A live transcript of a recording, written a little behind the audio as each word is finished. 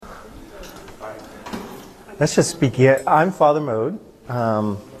Let's just begin. I'm Father Mode.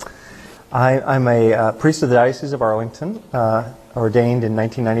 I'm a priest of the Diocese of Arlington, ordained in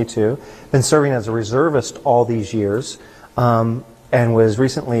 1992. Been serving as a reservist all these years, and was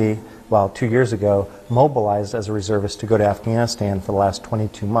recently, 2 years ago, mobilized as a reservist to go to Afghanistan for the last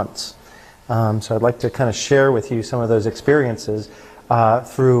 22 months. So I'd like to kind of share with you some of those experiences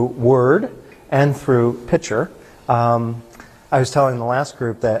through word and through picture. I was telling the last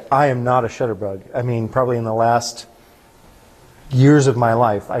group that I am not a shutterbug. I mean, probably in the last years of my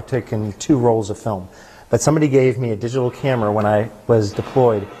life, I've taken 2 rolls of film. But somebody gave me a digital camera when I was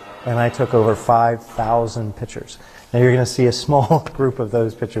deployed, and I took over 5,000 pictures. Now you're going to see a small group of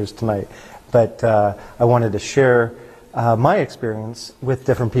those pictures tonight. But I wanted to share my experience with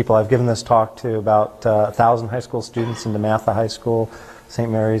different people. I've given this talk to about 1,000 high school students in DeMatha High School, St.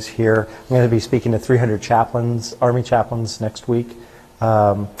 Mary's here. I'm going to be speaking to 300 chaplains, Army chaplains next week.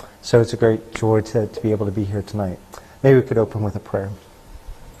 So it's a great joy to be able to be here tonight. Maybe we could open with a prayer.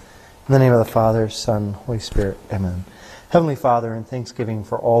 In the name of the Father, Son, Holy Spirit, Amen. Heavenly Father, in thanksgiving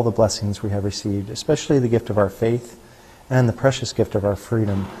for all the blessings we have received, especially the gift of our faith and the precious gift of our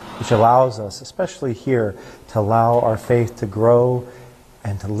freedom, which allows us, especially here, to allow our faith to grow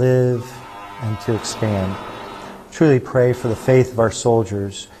and to live and to expand. Truly pray for the faith of our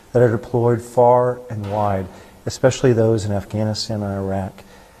soldiers that are deployed far and wide, especially those in Afghanistan and Iraq.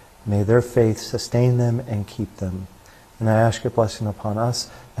 May their faith sustain them and keep them. And I ask your blessing upon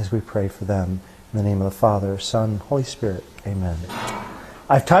us as we pray for them. In the name of the Father, Son, Holy Spirit. Amen.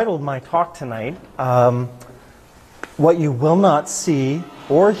 I've titled my talk tonight, What You Will Not See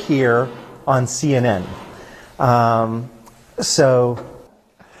or Hear on CNN.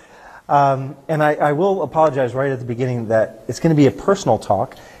 And I will apologize right at the beginning that it's going to be a personal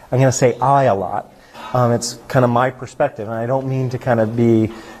talk. I'm going to say I a lot. It's kind of my perspective, and I don't mean to kind of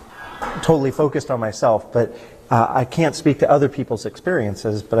be totally focused on myself, but I can't speak to other people's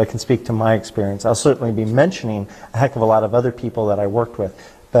experiences, but I can speak to my experience. I'll certainly be mentioning a heck of a lot of other people that I worked with,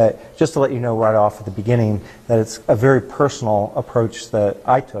 but just to let you know right off at the beginning that it's a very personal approach that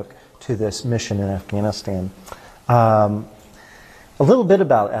I took to this mission in Afghanistan. A little bit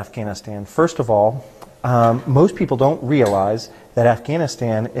about Afghanistan. First of all, most people don't realize that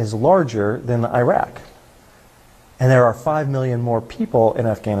Afghanistan is larger than Iraq. And there are 5 million more people in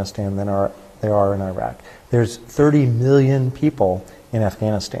Afghanistan than there are in Iraq. There's 30 million people in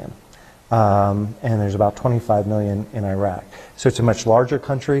Afghanistan. And there's about 25 million in Iraq. So it's a much larger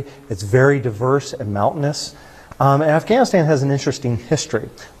country. It's very diverse and mountainous. And Afghanistan has an interesting history.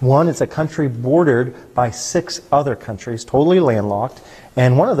 One, it's a country bordered by 6 other countries, totally landlocked,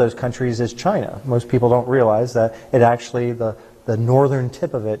 and one of those countries is China. Most people don't realize that it actually, the northern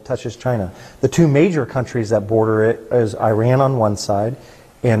tip of it touches China. The 2 major countries that border it is Iran on one side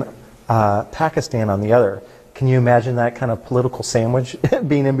and Pakistan on the other. Can you imagine that kind of political sandwich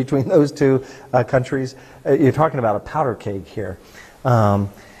being in between those 2 countries? You're talking about a powder keg here.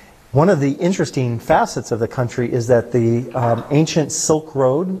 One of the interesting facets of the country is that the ancient Silk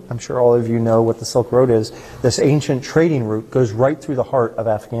Road, I'm sure all of you know what the Silk Road is, this ancient trading route goes right through the heart of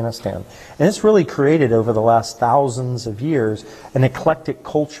Afghanistan. And it's really created over the last thousands of years an eclectic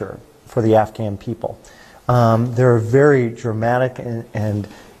culture for the Afghan people. They're a very dramatic and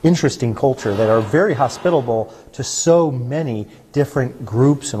interesting culture that are very hospitable to so many different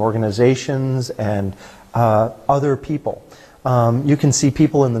groups and organizations and other people. You can see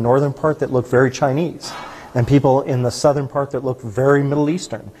people in the northern part that look very Chinese, and people in the southern part that look very Middle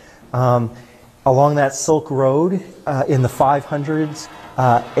Eastern. Along that Silk Road, in the 500s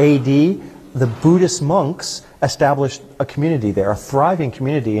AD, the Buddhist monks established a community there, a thriving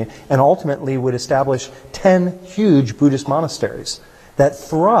community, and ultimately would establish 10 huge Buddhist monasteries that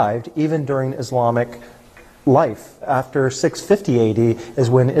thrived even during Islamic life. After 650 AD is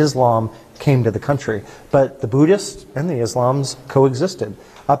when Islam came to the country. But the Buddhists and the Islams coexisted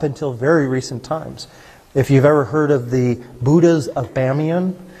up until very recent times. If you've ever heard of the Buddhas of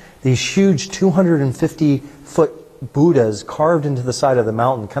Bamiyan, these huge 250-foot Buddhas carved into the side of the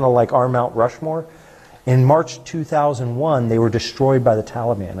mountain, kind of like our Mount Rushmore, in March 2001 they were destroyed by the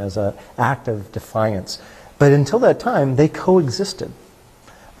Taliban as an act of defiance. But until that time, they coexisted.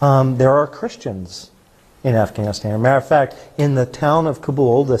 There are Christians in Afghanistan. As a matter of fact, in the town of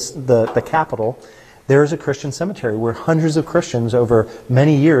Kabul, the capital, there is a Christian cemetery where hundreds of Christians over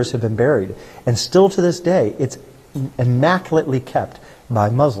many years have been buried. And still to this day, it's immaculately kept by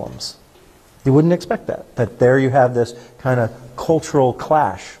Muslims. You wouldn't expect that. But there you have this kind of cultural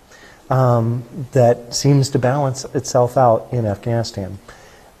clash that seems to balance itself out in Afghanistan.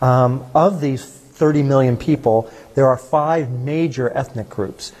 Of these 30 million people, there are 5 major ethnic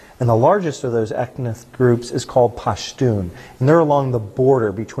groups. And the largest of those ethnic groups is called Pashtun. And they're along the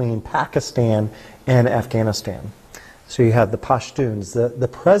border between Pakistan and Afghanistan. So you have the Pashtuns. The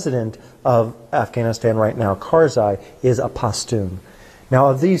president of Afghanistan right now, Karzai, is a Pashtun.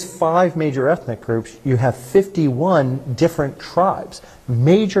 Now, of these 5 major ethnic groups, you have 51 different tribes,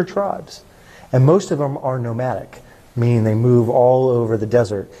 major tribes. And most of them are nomadic, meaning they move all over the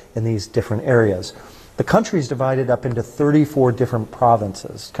desert in these different areas. The country is divided up into 34 different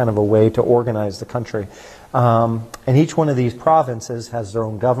provinces, kind of a way to organize the country. And each one of these provinces has their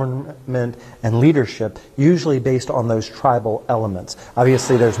own government and leadership, usually based on those tribal elements.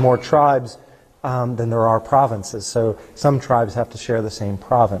 Obviously, there's more tribes than there are provinces, so some tribes have to share the same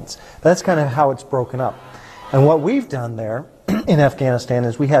province. That's kind of how it's broken up. And what we've done there in Afghanistan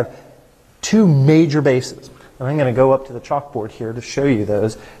is we have 2 major bases. And I'm going to go up to the chalkboard here to show you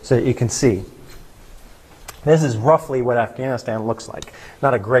those so that you can see. This is roughly what Afghanistan looks like.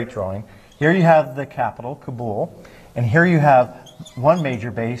 Not a great drawing. Here you have the capital, Kabul, and here you have one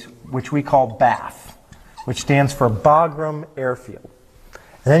major base, which we call BAF, which stands for Bagram Airfield.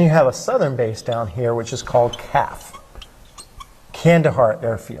 And then you have a southern base down here, which is called CAF, Kandahar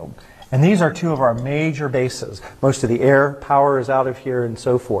Airfield. And these are 2 of our major bases. Most of the air power is out of here and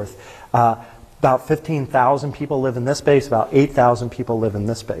so forth. About 15,000 people live in this base, about 8,000 people live in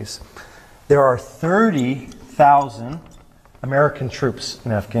this base. There are 30,000 American troops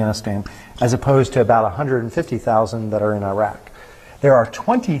in Afghanistan, as opposed to about 150,000 that are in Iraq. There are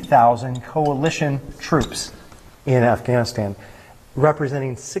 20,000 coalition troops in Afghanistan,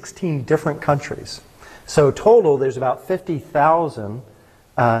 representing 16 different countries. So total, there's about 50,000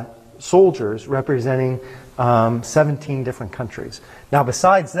 soldiers representing 17 different countries. Now,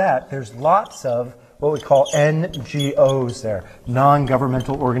 besides that, there's lots of what we call NGOs there,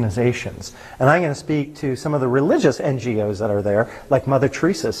 non-governmental organizations. And I'm going to speak to some of the religious NGOs that are there, like Mother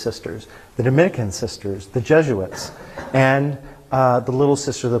Teresa's sisters, the Dominican sisters, the Jesuits, and the Little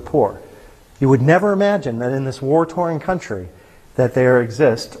Sister of the Poor. You would never imagine that in this war-torn country that there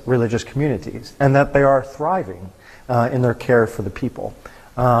exist religious communities and that they are thriving in their care for the people.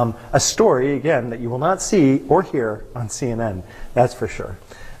 A story, again, that you will not see or hear on CNN, that's for sure.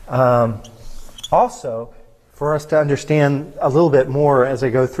 Also, for us to understand a little bit more as I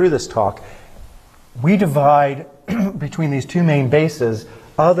go through this talk, we divide between these 2 main bases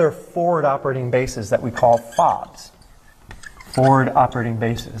other forward operating bases that we call FOBs, forward operating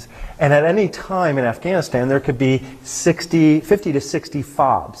bases. And at any time in Afghanistan, there could be 50 to 60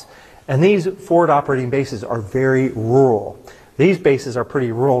 FOBs. And these forward operating bases are very rural. These bases are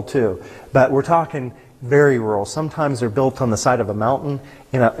pretty rural too, but we're talking very rural. Sometimes they're built on the side of a mountain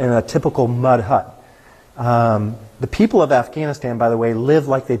in a typical mud hut. The people of Afghanistan, by the way, live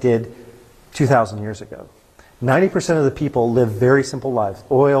like they did 2,000 years ago. 90% of the people live very simple lives.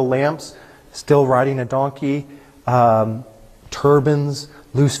 Oil lamps, still riding a donkey, turbans,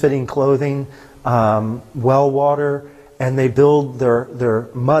 loose-fitting clothing, well water, and they build their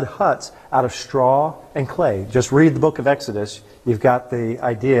mud huts out of straw and clay. Just read the book of Exodus. You've got the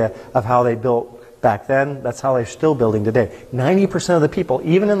idea of how they built back then. That's how they're still building today. 90% of the people,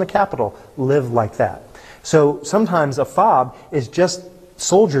 even in the capital, live like that. So sometimes a FOB is just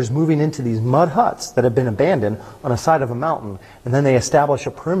soldiers moving into these mud huts that have been abandoned on the side of a mountain, and then they establish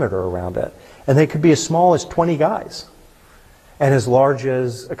a perimeter around it. And they could be as small as 20 guys and as large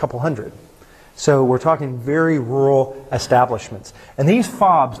as a couple hundred. So we're talking very rural establishments. And these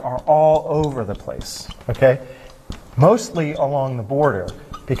FOBs are all over the place, okay? Mostly along the border,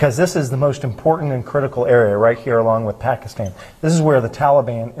 because this is the most important and critical area right here along with Pakistan. This is where the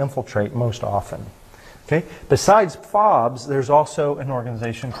Taliban infiltrate most often. Okay? Besides FOBs, there's also an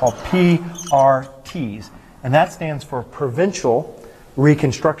organization called PRTs, and that stands for Provincial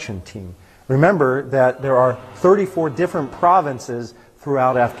Reconstruction Team. Remember that there are 34 different provinces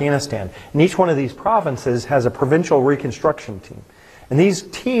throughout Afghanistan, and each one of these provinces has a provincial reconstruction team. And these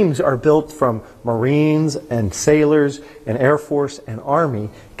teams are built from Marines and sailors and Air Force and Army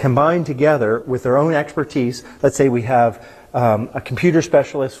combined together with their own expertise. Let's say we have a computer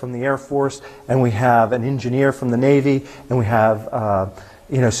specialist from the Air Force, and we have an engineer from the Navy, and we have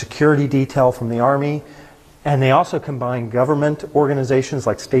security detail from the Army. And they also combine government organizations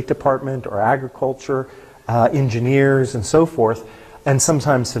like State Department or agriculture, engineers and so forth, and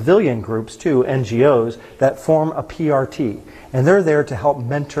sometimes civilian groups too, NGOs, that form a PRT. And they're there to help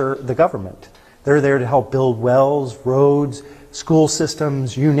mentor the government. They're there to help build wells, roads, school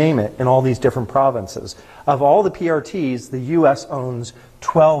systems, you name it, in all these different provinces. Of all the PRTs, the U.S. owns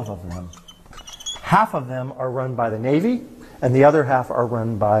 12 of them. Half of them are run by the Navy, and the other half are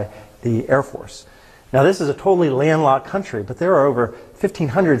run by the Air Force. Now, this is a totally landlocked country, but there are over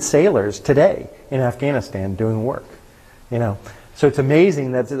 1,500 sailors today in Afghanistan doing work. You know, so it's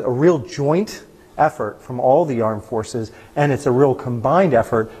amazing that it's a real joint effort from all the armed forces, and it's a real combined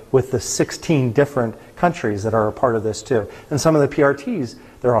effort with the 16 different countries that are a part of this too. And some of the PRTs,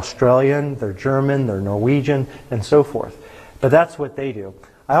 they're Australian, they're German, they're Norwegian, and so forth. But that's what they do.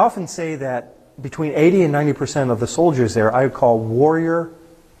 I often say that between 80 and 90% of the soldiers there I would call warrior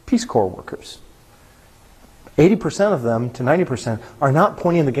Peace Corps workers. 80% of them to 90% are not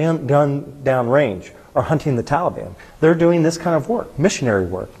pointing the gun down range or hunting the Taliban. They're doing this kind of work, missionary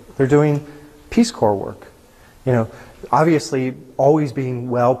work. They're doing Peace Corps work. You know, obviously always being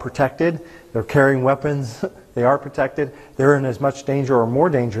well protected. They're carrying weapons. They are protected. They're in as much danger or more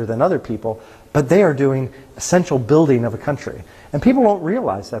danger than other people, but they are doing essential building of a country. And people don't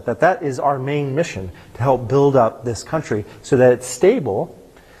realize that is our main mission, to help build up this country so that it's stable,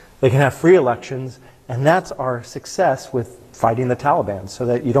 they can have free elections, and that's our success with fighting the Taliban, so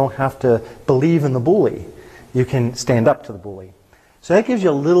that you don't have to believe in the bully. You can stand up to the bully. So that gives you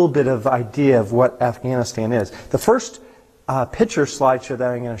a little bit of idea of what Afghanistan is. The first picture slideshow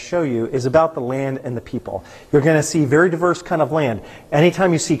that I'm going to show you is about the land and the people. You're going to see very diverse kind of land.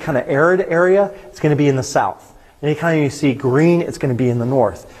 Anytime you see kind of arid area, it's going to be in the south. Anytime you see green, it's going to be in the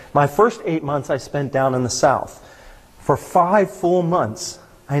north. My first 8 months I spent down in the south. For 5 full months,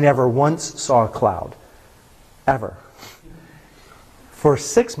 I never once saw a cloud. Ever. For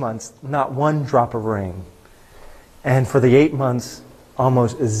 6 months, not one drop of rain. And for the 8 months,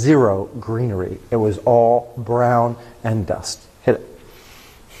 almost zero greenery. It was all brown and dust. Hit it.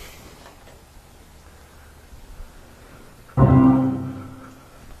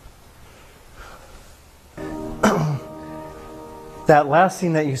 That last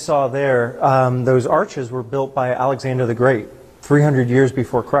scene that you saw there, those arches were built by Alexander the Great 300 years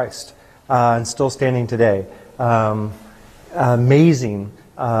before Christ, and still standing today. Amazing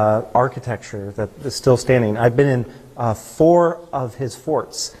architecture that is still standing. I've been in 4 of his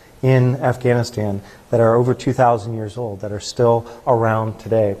forts in Afghanistan that are over 2,000 years old, that are still around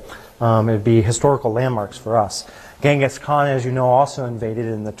today. It would be historical landmarks for us. Genghis Khan, as you know, also invaded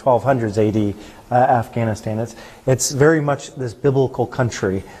in the 1200s AD Afghanistan. It's very much this biblical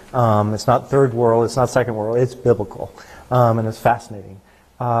country. It's not third world, it's not second world, it's biblical. And it's fascinating.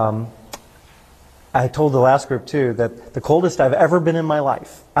 I told the last group too that the coldest I've ever been in my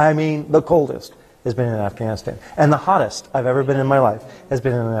life, I mean the coldest, has been in Afghanistan. And the hottest I've ever been in my life has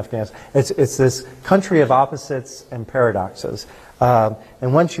been in Afghanistan. It's this country of opposites and paradoxes.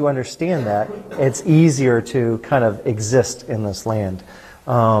 And once you understand that, it's easier to kind of exist in this land.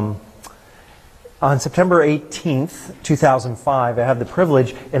 On September 18th, 2005, I had the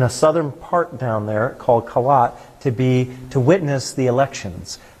privilege in a southern part down there called Kalat to witness the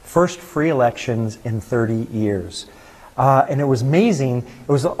elections. First free elections in 30 years. And it was amazing.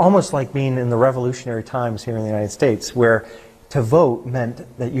 It was almost like being in the revolutionary times here in the United States, where to vote meant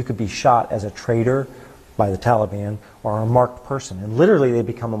that you could be shot as a traitor by the Taliban or a marked person. And literally they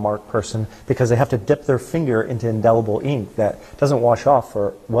become a marked person because they have to dip their finger into indelible ink that doesn't wash off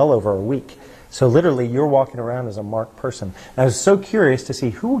for well over a week. So literally you're walking around as a marked person. And I was so curious to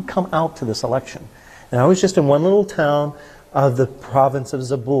see who would come out to this election. And I was just in one little town of the province of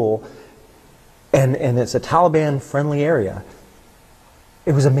Zabul, and it's a Taliban-friendly area.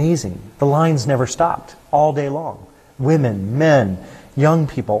 It was amazing. The lines never stopped all day long. Women, men, young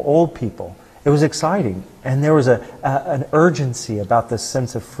people, old people. It was exciting. And there was an urgency about this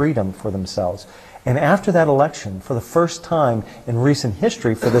sense of freedom for themselves. And after that election, for the first time in recent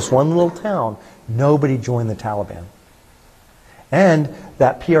history for this one little town, nobody joined the Taliban. And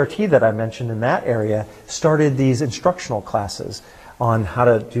that PRT that I mentioned in that area started these instructional classes on how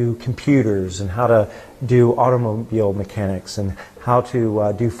to do computers and how to do automobile mechanics and how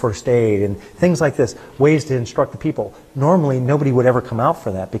to do first aid and things like this, ways to instruct the people. Normally, nobody would ever come out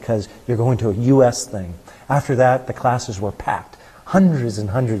for that because you're going to a U.S. thing. After that, the classes were packed. Hundreds and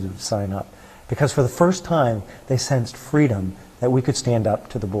hundreds would sign up because for the first time, they sensed freedom that we could stand up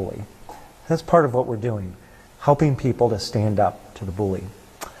to the bully. That's part of what we're doing, helping people to stand up to the bully.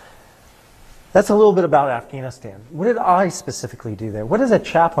 That's a little bit about Afghanistan. What did I specifically do there? What does a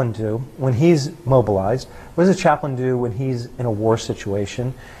chaplain do when he's mobilized? What does a chaplain do when he's in a war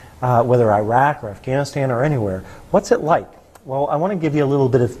situation, whether Iraq or Afghanistan or anywhere? What's it like? Well, I want to give you a little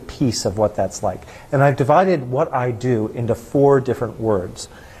bit of piece of what that's like. And I've divided what I do into 4 different words.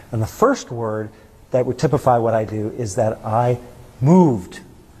 And the first word that would typify what I do is that I moved.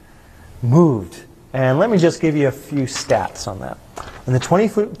 Moved. And let me just give you a few stats on that. In the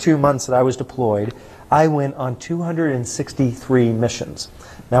 22 months that I was deployed, I went on 263 missions.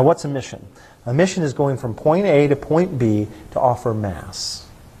 Now, what's a mission? A mission is going from point A to point B to offer Mass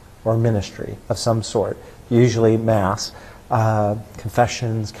or ministry of some sort, usually Mass,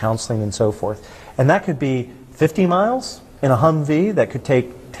 confessions, counseling, and so forth. And that could be 50 miles in a Humvee that could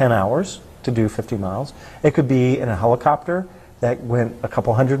take 10 hours to do 50 miles. It could be in a helicopter that went a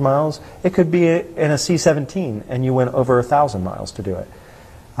couple hundred miles. It could be in a C-17 and you went over 1,000 miles to do it.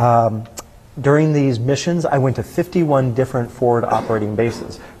 During these missions, I went to 51 different forward operating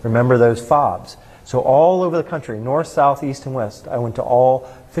bases. Remember those FOBs. So all over the country, north, south, east, and west, I went to all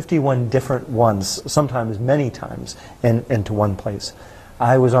 51 different ones, sometimes many times, into one place.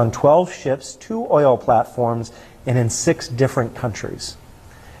 I was on 12 ships, 2 oil platforms, and in 6 different countries.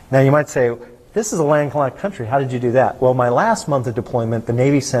 Now you might say, this is a landlocked country, how did you do that? Well, my last month of deployment, the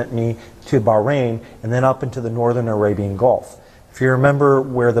Navy sent me to Bahrain and then up into the northern Arabian Gulf. If you remember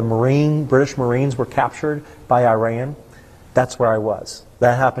where the British Marines were captured by Iran, that's where I was.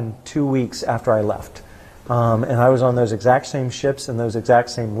 That happened 2 weeks after I left. And I was on those exact same ships and those exact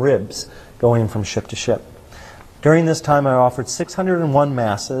same ribs going from ship to ship. During this time, I offered 601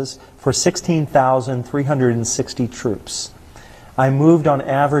 masses for 16,360 troops. I moved on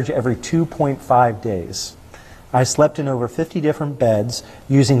average every 2.5 days. I slept in over 50 different beds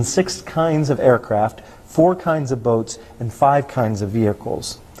using 6 kinds of aircraft, 4 kinds of boats, and 5 kinds of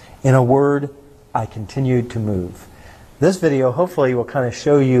vehicles. In a word, I continued to move. This video hopefully will kind of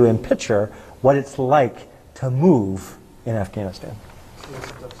show you in picture what it's like to move in Afghanistan.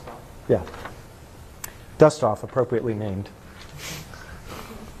 Yeah. Dust off, appropriately named.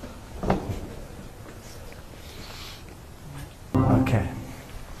 Okay.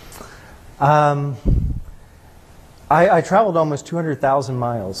 I traveled almost 200,000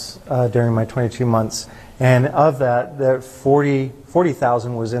 miles during my 22 months, and of that,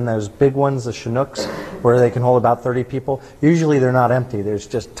 40,000 was in those big ones, the Chinooks, where they can hold about 30 people. Usually they're not empty. There's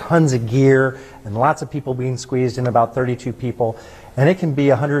just tons of gear and lots of people being squeezed in, about 32 people, and it can be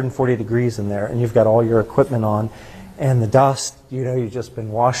 140 degrees in there, and you've got all your equipment on. And the dust, you know, you've just been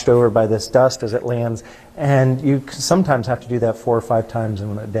washed over by this dust as it lands. And you sometimes have to do that 4 or 5 times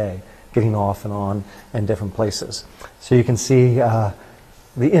in a day, getting off and on in different places. So you can see the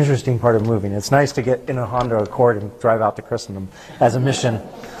interesting part of moving. It's nice to get in a Honda Accord and drive out to Christendom as a mission.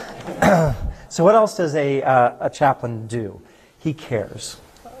 So what else does a chaplain do? He cares.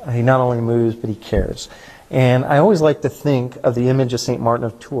 He not only moves, but he cares. And I always like to think of the image of St. Martin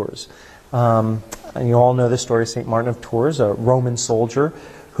of Tours. And you all know the story of St. Martin of Tours, a Roman soldier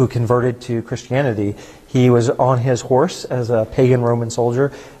who converted to Christianity. He was on his horse as a pagan Roman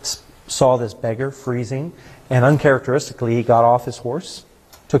soldier, saw this beggar freezing, and uncharacteristically he got off his horse,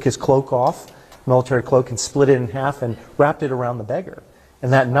 took his cloak off, military cloak, and split it in half and wrapped it around the beggar.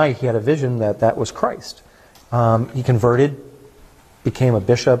 And that night he had a vision that that was Christ. He converted, became a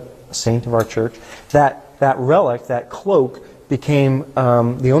bishop, a saint of our church. That relic, that cloak, became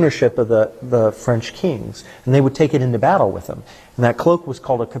the ownership of the French kings, and they would take it into battle with them. And that cloak was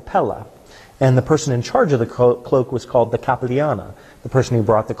called a capella, and the person in charge of the cloak was called the capelliana, the person who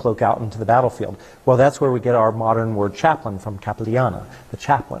brought the cloak out into the battlefield. Well, that's where we get our modern word chaplain from, capelliana, the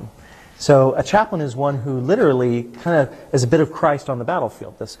chaplain. So a chaplain is one who literally kind of is a bit of Christ on the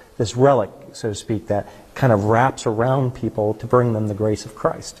battlefield, this relic, so to speak, that kind of wraps around people to bring them the grace of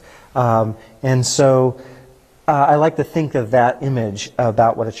Christ. And so I like to think of that image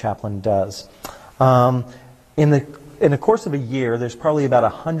about what a chaplain does. In the course of a year, there's probably about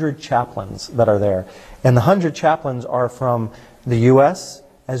 100 chaplains that are there. And the 100 chaplains are from the U.S.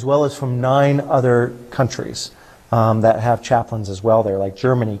 as well as from 9 other countries that have chaplains as well there, like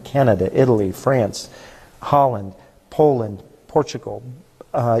Germany, Canada, Italy, France, Holland, Poland, Portugal,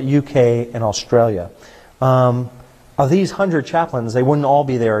 UK, and Australia. Of these 100 chaplains, they wouldn't all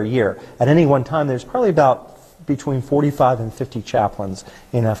be there a year. At any one time, there's probably about between 45 and 50 chaplains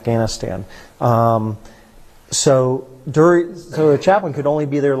in Afghanistan. So a chaplain could only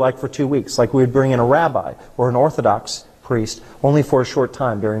be there like for 2 weeks. Like we would bring in a rabbi or an Orthodox priest only for a short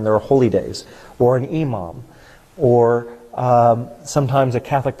time during their holy days, or an imam, or sometimes a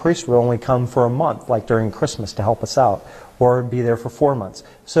Catholic priest would only come for a month, like during Christmas, to help us out, or be there for 4 months.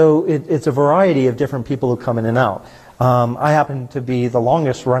 So it's a variety of different people who come in and out. I happen to be the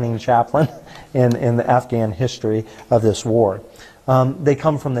longest running chaplain in the Afghan history of this war. They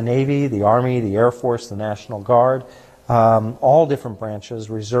come from the Navy, the Army, the Air Force, the National Guard, all different branches,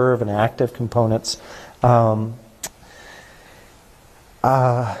 reserve and active components. One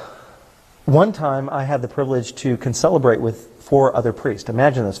time I had the privilege to concelebrate with 4 other priests.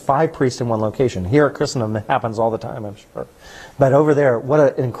 Imagine this, 5 priests in one location. Here at Christendom it happens all the time, I'm sure. But over there, what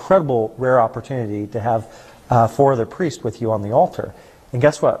an incredible rare opportunity to have 4 other priests with you on the altar. And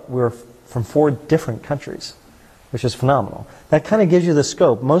guess what? We were from 4 different countries, which is phenomenal. That kind of gives you the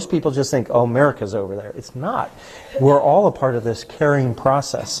scope. Most people just think, oh, America's over there. It's not. We're all a part of this caring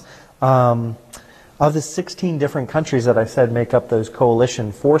process. Of the 16 different countries that I said make up those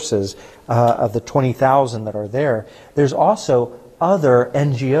coalition forces, of the 20,000 that are there, there's also other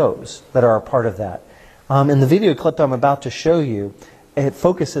NGOs that are a part of that. In the video clip I'm about to show you, it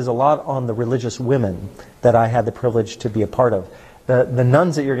focuses a lot on the religious women that I had the privilege to be a part of. The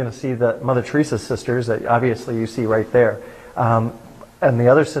nuns that you're going to see, the Mother Teresa sisters that obviously you see right there, and the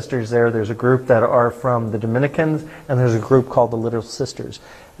other sisters there's a group that are from the Dominicans, and there's a group called the Little Sisters.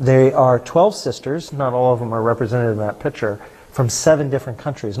 They are 12 sisters, not all of them are represented in that picture, from 7 different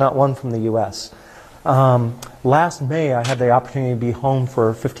countries, not one from the U.S. Last May I had the opportunity to be home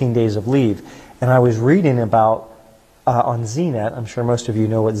for 15 days of leave, and I was reading about on ZNet, I'm sure most of you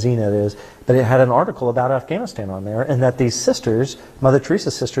know what ZNet is, but it had an article about Afghanistan on there, and that these sisters, Mother Teresa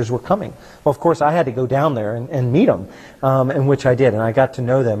sisters, were coming. Well, of course, I had to go down there and meet them, in which I did, and I got to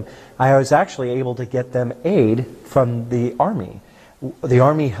know them. I was actually able to get them aid from the Army. The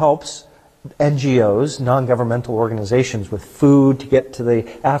Army helps NGOs, non-governmental organizations, with food to get to the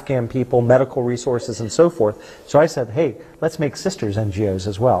Afghan people, medical resources, and so forth. So I said, hey, let's make sisters NGOs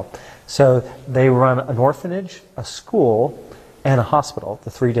as well. So they run an orphanage, a school, and a hospital,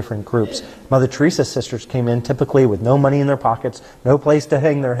 the 3 different groups. Mother Teresa sisters came in typically with no money in their pockets, no place to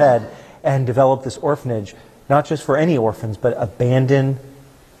hang their head, and developed this orphanage, not just for any orphans, but abandoned,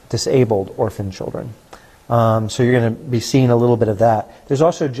 disabled orphan children. So you're going to be seeing a little bit of that. There's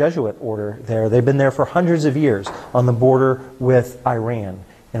also a Jesuit order there. They've been there for hundreds of years on the border with Iran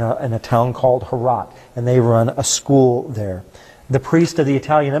in a town called Herat, and they run a school there. The priest of the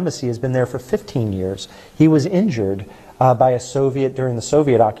Italian embassy has been there for 15 years. He was injured by a Soviet, during the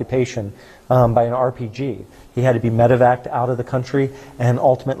Soviet occupation, by an RPG. He had to be medevaced out of the country and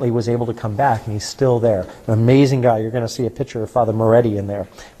ultimately was able to come back, and he's still there. An amazing guy. You're going to see a picture of Father Moretti in there,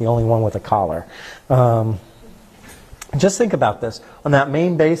 the only one with a collar. Just think about this. On that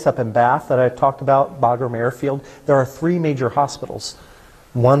main base up in Bath that I talked about, Bagram Airfield, there are 3 major hospitals.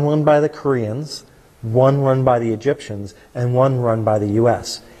 One run by the Koreans, one run by the Egyptians, and one run by the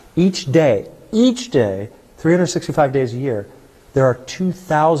U.S. Each day, 365 days a year, there are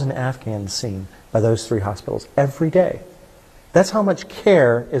 2,000 Afghans seen by those 3 hospitals every day. That's how much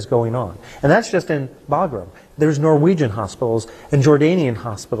care is going on. And that's just in Bagram. There's Norwegian hospitals and Jordanian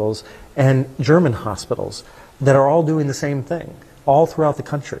hospitals and German hospitals that are all doing the same thing, all throughout the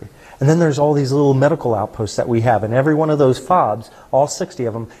country. And then there's all these little medical outposts that we have, and every one of those FOBs, all 60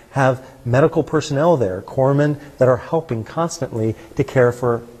 of them, have medical personnel there, corpsmen that are helping constantly to care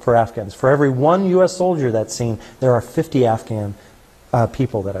for Afghans. For every 1 U.S. soldier that's seen, there are 50 Afghan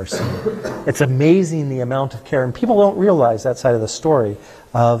people that are seen. It's amazing the amount of care, and people don't realize that side of the story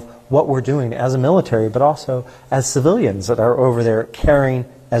of what we're doing as a military, but also as civilians that are over there caring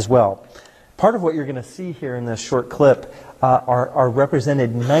as well. Part of what you're going to see here in this short clip are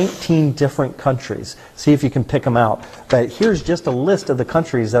represented 19 different countries. See if you can pick them out. But here's just a list of the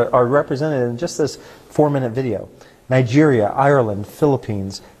countries that are represented in just this 4-minute video. Nigeria, Ireland,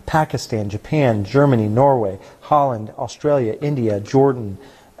 Philippines, Pakistan, Japan, Germany, Norway, Holland, Australia, India, Jordan,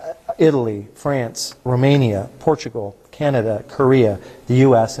 Italy, France, Romania, Portugal, Canada, Korea, the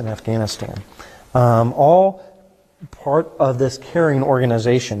U.S., and Afghanistan. All part of this caring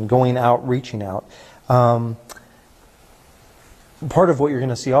organization, going out, reaching out. Part of what you're going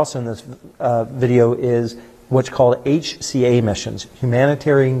to see also in this video is what's called HCA missions,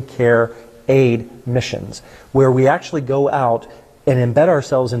 Humanitarian Care Aid Missions, where we actually go out and embed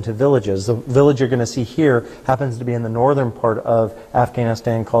ourselves into villages. The village you're going to see here happens to be in the northern part of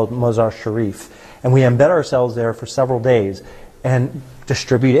Afghanistan called Mazar Sharif. And we embed ourselves there for several days and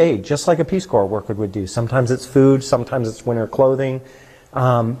distribute aid, just like a Peace Corps worker would do. Sometimes it's food, sometimes it's winter clothing,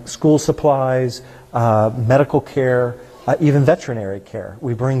 school supplies, medical care, even veterinary care.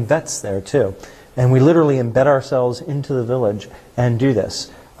 We bring vets there too. And we literally embed ourselves into the village and do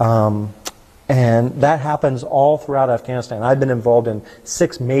this. And that happens all throughout Afghanistan. I've been involved in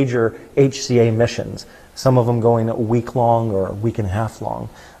 6 major HCA missions, some of them going a week long or a week and a half long.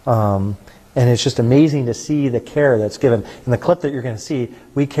 And it's just amazing to see the care that's given. In the clip that you're going to see,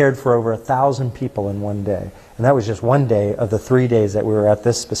 we cared for over 1,000 people in one day. And that was just one day of the 3 days that we were at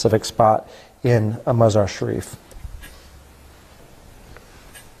this specific spot in Mazar Sharif.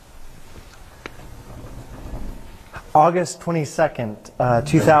 August 22nd,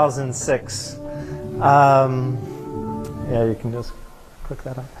 2006. Yeah, you can just click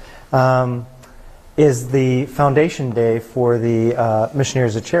that up. Is the foundation day for the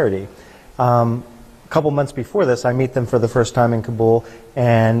Missionaries of Charity. couple months before this, I meet them for the first time in Kabul,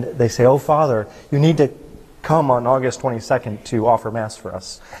 and they say, "Oh, Father, you need to come on August 22nd to offer Mass for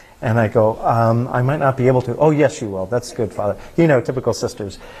us." And I go, "I might not be able to." "Oh, yes, you will. That's good, Father." You know, typical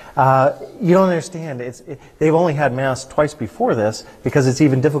sisters. You don't understand. They've only had Mass twice before this because it's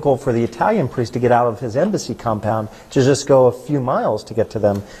even difficult for the Italian priest to get out of his embassy compound to just go a few miles to get to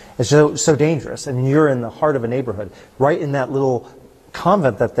them. It's so dangerous. And you're in the heart of a neighborhood, right in that little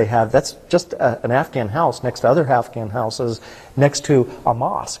convent that they have. That's just an Afghan house next to other Afghan houses, next to a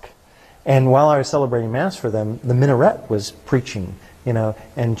mosque. And while I was celebrating Mass for them, the minaret was preaching, you know,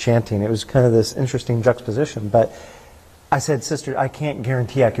 and chanting. It was kind of this interesting juxtaposition. But I said, "Sister, I can't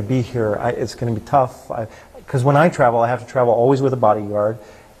guarantee I could be here. It's going to be tough. Because when I travel, I have to travel always with a bodyguard.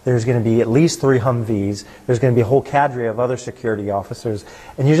 There's going to be at least 3 Humvees. There's going to be a whole cadre of other security officers.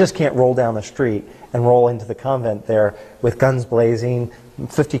 And you just can't roll down the street and roll into the convent there with guns blazing,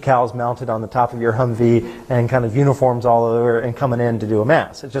 50 cals mounted on the top of your Humvee, and kind of uniforms all over and coming in to do a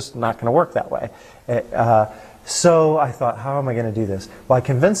Mass. It's just not going to work that way." So I thought, how am I going to do this? Well, I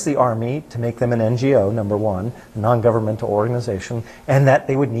convinced the Army to make them an NGO, number one, a non-governmental organization, and that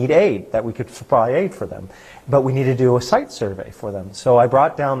they would need aid, that we could supply aid for them. But we needed to do a site survey for them. So I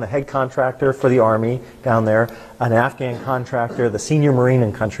brought down the head contractor for the Army down there, an Afghan contractor, the senior Marine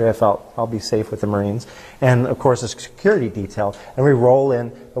in country. I felt I'll be safe with the Marines. And, of course, a security detail. And we roll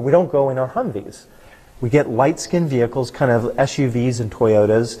in, but we don't go in our Humvees. We get light-skinned vehicles, kind of SUVs and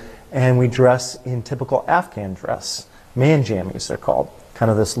Toyotas, and we dress in typical Afghan dress. Man-jammies, they're called.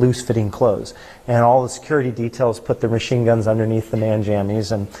 Kind of this loose-fitting clothes. And all the security details put their machine guns underneath the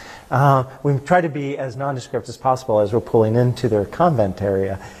man-jammies. And we try to be as nondescript as possible as we're pulling into their convent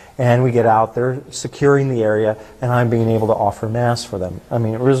area. And we get out, they're securing the area, and I'm being able to offer Mass for them. I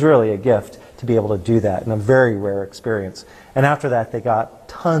mean, it was really a gift to be able to do that, and a very rare experience. And after that, they got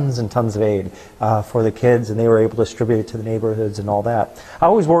tons and tons of aid for the kids, and they were able to distribute it to the neighborhoods and all that. I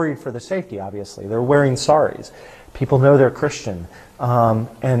was worried for their safety, obviously. They're wearing saris. People know they're Christian.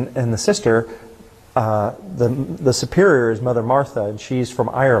 And the sister, the superior is Mother Martha, and she's from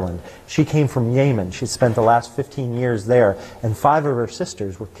Ireland. She came from Yemen. She spent the last 15 years there, and 5 of her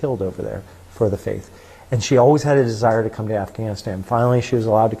sisters were killed over there for the faith. And she always had a desire to come to Afghanistan. Finally, she was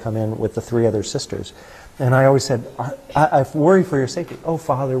allowed to come in with the 3 other sisters. And I always said, I worry for your safety. "Oh,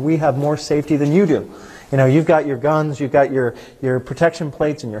 Father, we have more safety than you do. You know, you've got your guns, you've got your protection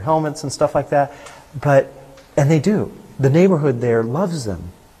plates and your helmets and stuff like that." And they do. The neighborhood there loves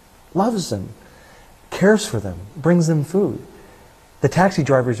them, cares for them, brings them food. The taxi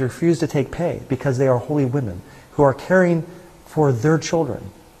drivers refuse to take pay because they are holy women who are caring for their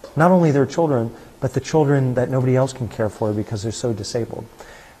children. Not only their children, but the children that nobody else can care for because they're so disabled.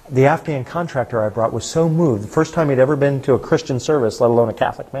 The Afghan contractor I brought was so moved, the first time he'd ever been to a Christian service, let alone a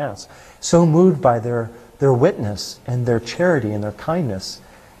Catholic Mass, so moved by their witness and their charity and their kindness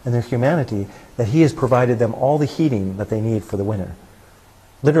and their humanity that he has provided them all the heating that they need for the winter.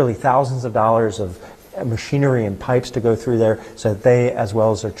 Literally thousands of dollars of machinery and pipes to go through there so that they, as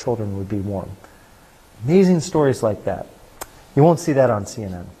well as their children, would be warm. Amazing stories like that. You won't see that on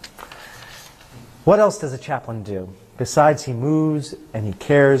CNN. What else does a chaplain do? Besides he moves and he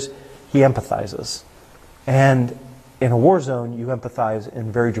cares, he empathizes. And in a war zone, you empathize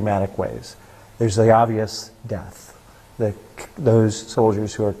in very dramatic ways. There's the obvious death, those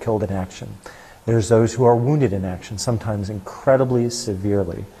soldiers who are killed in action. There's those who are wounded in action, sometimes incredibly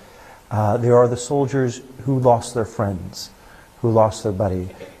severely. There are the soldiers who lost their friends, who lost their buddy,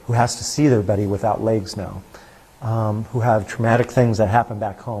 who has to see their buddy without legs now, who have traumatic things that happen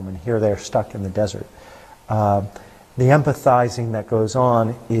back home, and here they're stuck in the desert. The empathizing that goes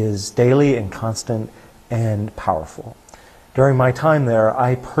on is daily and constant and powerful. During my time there,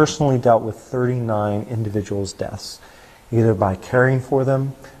 I personally dealt with 39 individuals' deaths, either by caring for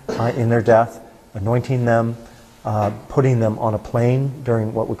them in their death, anointing them, putting them on a plane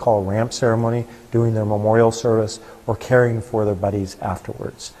during what we call a ramp ceremony, doing their memorial service, or caring for their buddies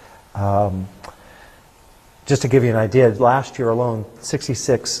afterwards. Just to give you an idea, last year alone,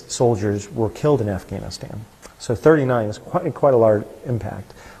 66 soldiers were killed in Afghanistan. So 39 is quite a large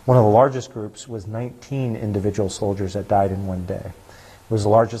impact. One of the largest groups was 19 individual soldiers that died in one day. It was the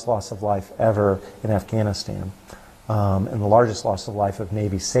largest loss of life ever in Afghanistan, and the largest loss of life of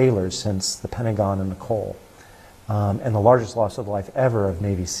Navy sailors since the Pentagon and the Cole, and the largest loss of life ever of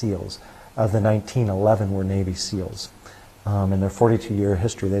Navy SEALs. Of the 19, 11 were Navy SEALs. In their 42-year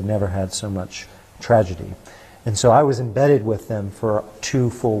history, they'd never had so much tragedy. And so I was embedded with them for 2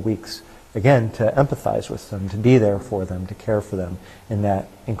 full weeks, again, to empathize with them, to be there for them, to care for them in that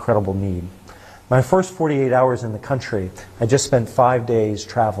incredible need. My first 48 hours in the country, I just spent 5 days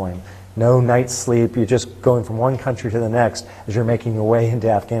traveling, no night's sleep. You're just going from one country to the next as you're making your way into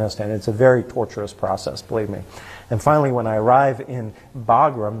Afghanistan. It's a very torturous process, believe me. And finally, when I arrive in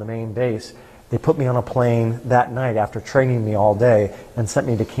Bagram, the main base, they put me on a plane that night after training me all day and sent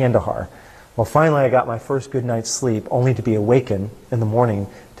me to Kandahar. Well, finally I got my first good night's sleep, only to be awakened in the morning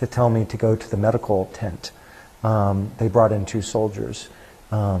to tell me to go to the medical tent. They brought in 2 soldiers.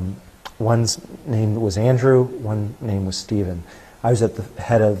 One's name was Andrew, one name was Stephen. I was at the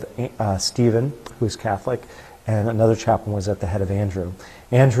head of Stephen, who's Catholic, and another chaplain was at the head of Andrew.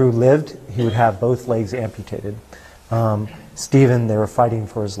 Andrew lived. He would have both legs amputated. Stephen, they were fighting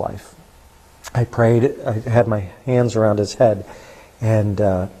for his life. I prayed. I had my hands around his head and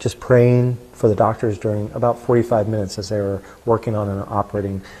just praying for the doctors during about 45 minutes as they were working on and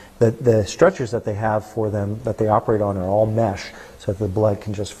operating. The stretchers that they have for them that they operate on are all mesh, so that the blood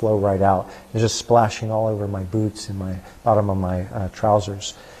can just flow right out. It's just splashing all over my boots and my bottom of my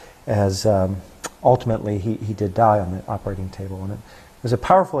trousers, as ultimately he did die on the operating table. And it was a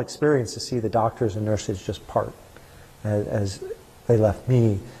powerful experience to see the doctors and nurses just part as they left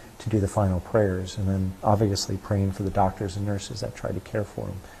me to do the final prayers, and then obviously praying for the doctors and nurses that tried to care for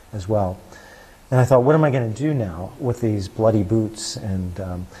him as well. And I thought, what am I going to do now with these bloody boots and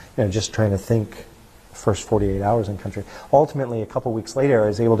just trying to think first 48 hours in country. Ultimately, a couple weeks later, I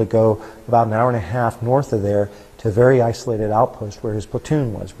was able to go about an hour and a half north of there to a very isolated outpost where his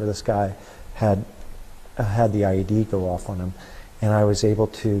platoon was, where this guy had had the IED go off on him. And I was able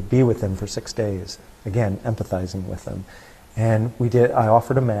to be with them for 6 days, again, empathizing with them. And I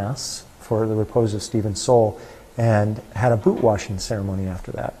offered a mass for the repose of Stephen's soul and had a boot washing ceremony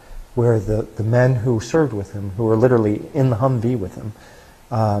after that, where the men who served with him, who were literally in the Humvee with him,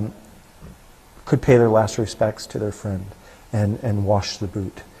 could pay their last respects to their friend and wash the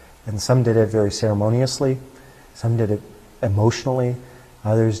boot. And some did it very ceremoniously, some did it emotionally,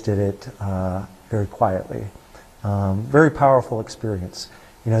 others did it very quietly. Very powerful experience.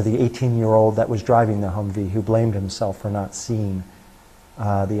 You know, the 18-year-old that was driving the Humvee who blamed himself for not seeing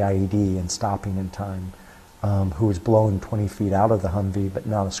the IED and stopping in time, who was blown 20 feet out of the Humvee but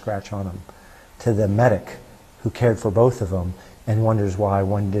not a scratch on him, to the medic who cared for both of them and wonders why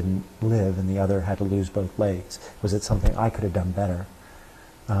one didn't live and the other had to lose both legs. Was it something I could have done better?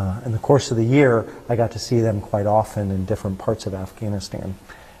 In the course of the year, I got to see them quite often in different parts of Afghanistan.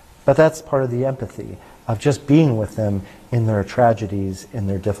 But that's part of the empathy of just being with them in their tragedies, in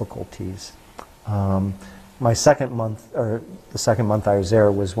their difficulties. My second month, or the second month I was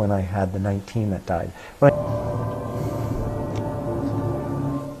there, was when I had the 19 that died.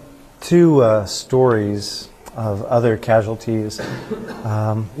 Two stories of other casualties.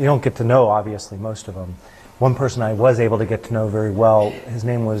 You don't get to know, obviously, most of them. One person I was able to get to know very well, his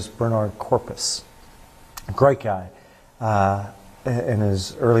name was Bernard Corpus. A great guy. In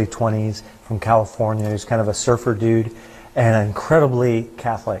his early 20s, from California. He was kind of a surfer dude and an incredibly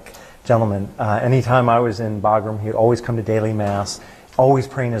Catholic gentleman. Anytime I was in Bagram, he would always come to daily mass, always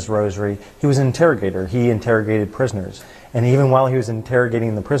praying his rosary. He was an interrogator. He interrogated prisoners. And even while he was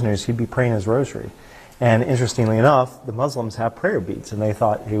interrogating the prisoners, he'd be praying his rosary. And interestingly enough, the Muslims have prayer beads, and they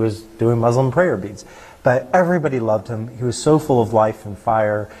thought he was doing Muslim prayer beads. But everybody loved him. He was so full of life and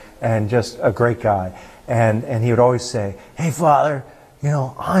fire and just a great guy. And he would always say, "Hey, Father, you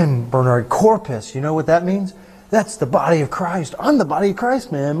know, I'm Bernard Corpus. You know what that means? That's the body of Christ. I'm the body of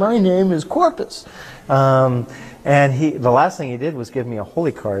Christ, man. My name is Corpus." And the last thing he did was give me a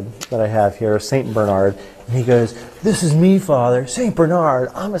holy card that I have here, Saint Bernard. And he goes, "This is me, Father, Saint Bernard.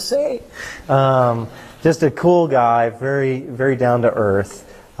 I'm a saint." Just a cool guy, very, very down to earth.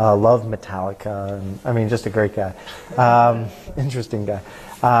 Loved Metallica. And, I mean, just a great guy. Interesting guy.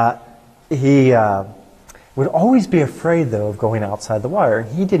 He would always be afraid, though, of going outside the wire.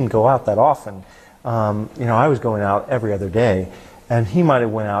 He didn't go out that often. You know, I was going out every other day, and he might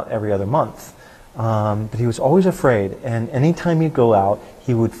have went out every other month. But he was always afraid, and anytime he'd go out,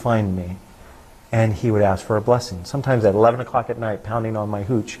 he would find me, and he would ask for a blessing. Sometimes at 11 o'clock at night, pounding on my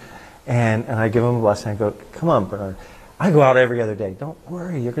hooch, and I give him a blessing. I go, "Come on, Bernard. I go out every other day. Don't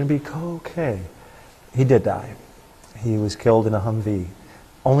worry, you're going to be okay." He did die. He was killed in a Humvee.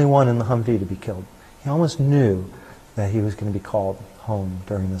 Only one in the Humvee to be killed. He almost knew that he was going to be called home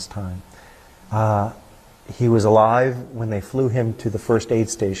during this time. He was alive when they flew him to the first aid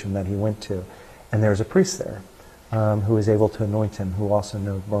station that he went to. And there was a priest there who was able to anoint him, who also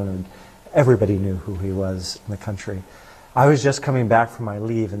knew Bernard. Everybody knew who he was in the country. I was just coming back from my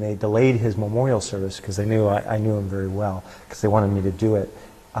leave, and they delayed his memorial service because they knew I knew him very well, because they wanted me to do it.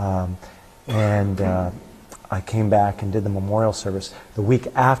 I came back and did the memorial service the week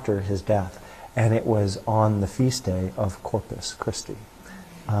after his death, and it was on the feast day of Corpus Christi.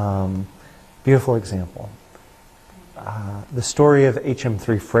 Beautiful example. The story of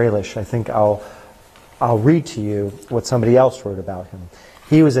HM3 Freilich, I think I'll read to you what somebody else wrote about him.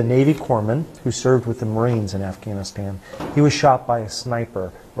 He was a Navy corpsman who served with the Marines in Afghanistan. He was shot by a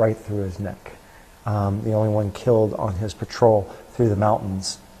sniper right through his neck, the only one killed on his patrol through the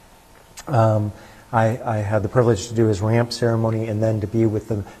mountains. I had the privilege to do his ramp ceremony and then to be with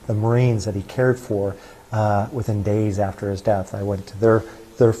the Marines that he cared for within days after his death. I went to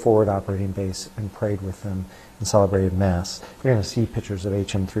their forward operating base and prayed with them and celebrated Mass. You're going to see pictures of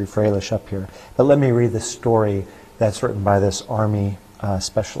HM3 Freilich up here. But let me read the story that's written by this Army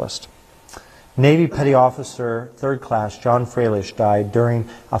specialist. Navy Petty Officer 3rd Class John Freilich died during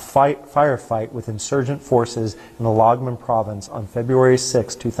a firefight with insurgent forces in the Logman province on February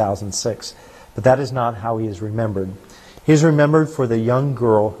 6, 2006. But that is not how he is remembered. He is remembered for the young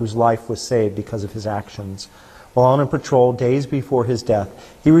girl whose life was saved because of his actions. While on a patrol days before his death,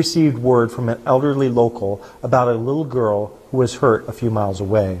 he received word from an elderly local about a little girl who was hurt a few miles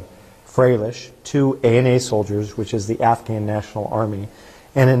away. Freilich, 2 ANA soldiers, which is the Afghan National Army,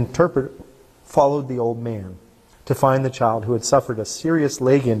 and an interpreter followed the old man to find the child who had suffered a serious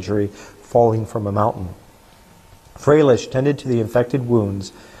leg injury falling from a mountain. Freilich tended to the infected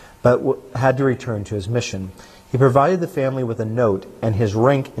wounds, but had to return to his mission. He provided the family with a note and his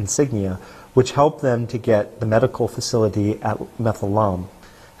rank insignia, which helped them to get the medical facility at Methalam.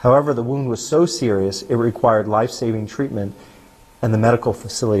 However, the wound was so serious it required life-saving treatment, and the medical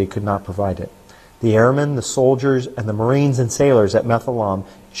facility could not provide it. The airmen, the soldiers, and the Marines and sailors at Methalam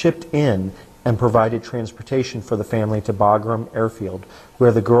chipped in and provided transportation for the family to Bagram Airfield,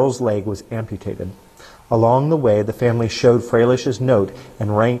 where the girl's leg was amputated. Along the way, the family showed Freilich's note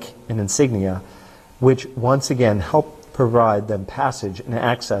and rank and insignia, which once again helped provide them passage and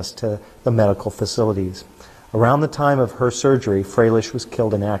access to the medical facilities. Around the time of her surgery, Freilich was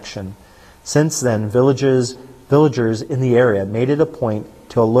killed in action. Since then, villagers in the area made it a point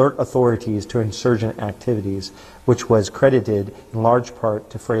to alert authorities to insurgent activities, which was credited in large part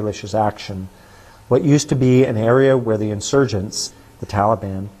to Freilich's action. What used to be an area where the insurgents, the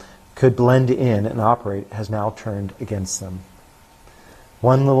Taliban, could blend in and operate has now turned against them.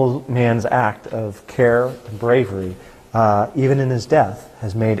 One little man's act of care and bravery, even in his death,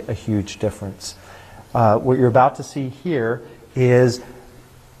 has made a huge difference. What you're about to see here is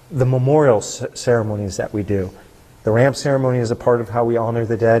the memorial ceremonies that we do. The ramp ceremony is a part of how we honor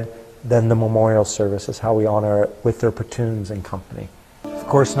the dead. Then the memorial service is how we honor it with their platoons and company. Of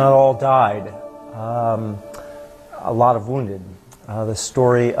course, not all died. A lot of wounded. The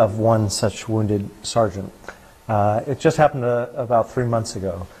story of one such wounded sergeant. It just happened about 3 months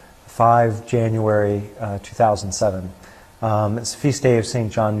ago, 5 January 2007. It's the feast day of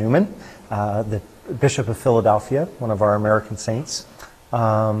St. John Newman, the Bishop of Philadelphia, one of our American saints.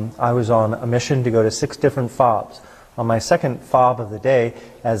 I was on a mission to go to 6 different FOBs. On my second FOB of the day,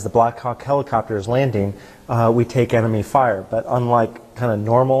 as the Black Hawk helicopter is landing, we take enemy fire. But unlike kind of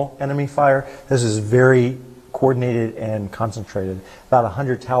normal enemy fire, this is very coordinated and concentrated. About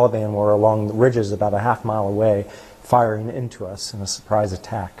 100 Taliban were along the ridges about a half-mile away, firing into us in a surprise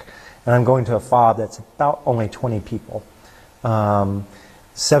attack. And I'm going to a FOB that's about only 20 people.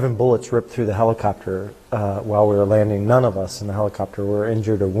 7 bullets ripped through the helicopter while we were landing. None of us in the helicopter were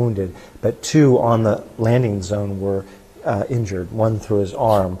injured or wounded, but 2 on the landing zone were injured, one through his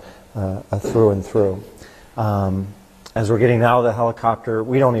arm, through and through. As we're getting out of the helicopter,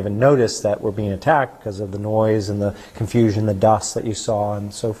 we don't even notice that we're being attacked because of the noise and the confusion, the dust that you saw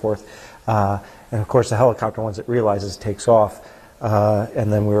and so forth. And of course the helicopter, once it realizes, takes off.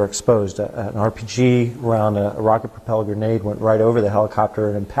 And then we were exposed. An RPG round, a rocket-propelled grenade went right over the helicopter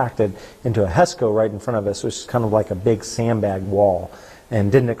and impacted into a HESCO right in front of us, which is kind of like a big sandbag wall,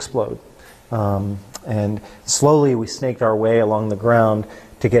 and didn't explode. And slowly we snaked our way along the ground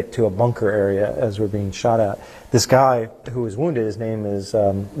to get to a bunker area as we're being shot at. This guy who was wounded, his name is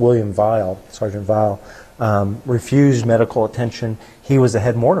William Vile, Sergeant Vile, refused medical attention. He was the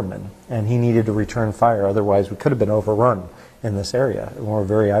head mortarman, and he needed to return fire. Otherwise, we could have been overrun in this area, and we're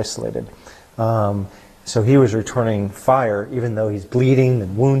very isolated. So he was returning fire, even though he's bleeding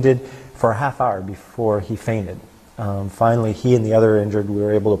and wounded, for a half hour before he fainted. Finally, he and the other injured, we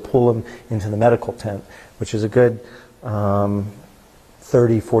were able to pull him into the medical tent, which is a good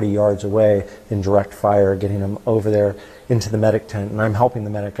 30, 40 yards away in direct fire, getting him over there into the medic tent. And I'm helping the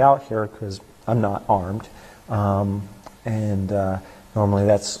medic out here because I'm not armed. Normally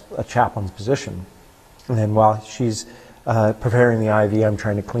that's a chaplain's position. And then while she's preparing the IV, I'm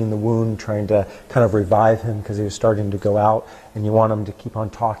trying to clean the wound, trying to kind of revive him because he was starting to go out, and you want him to keep on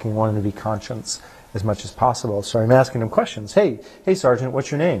talking, you want him to be conscious. as much as possible. So I'm asking him questions. Hey, Sergeant,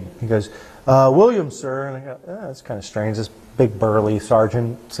 what's your name? He goes, William, sir. And I go, that's kind of strange. This big burly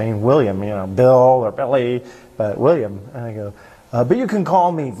sergeant saying William, Bill or Billy, but William. And I go, but you can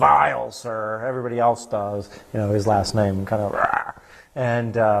call me Vile, sir. Everybody else does. His last name, kind of. Rah.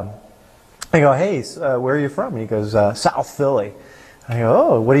 And I go, hey, where are you from? He goes, South Philly. I go,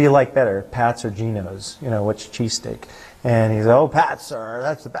 oh, what do you like better, Pat's or Geno's? Which cheesesteak? And he goes, oh, Pat's, sir.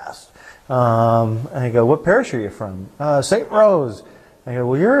 That's the best. And I go, what parish are you from? St. Rose. I go,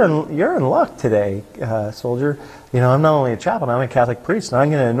 well, you're in luck today, soldier. I'm not only a chaplain, I'm a Catholic priest, and I'm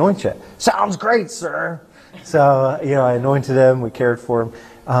going to anoint you. Sounds great, sir. So, I anointed him, we cared for him,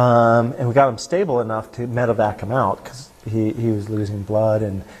 and we got him stable enough to medevac him out, because he was losing blood,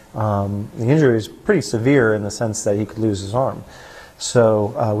 and the injury was pretty severe in the sense that he could lose his arm.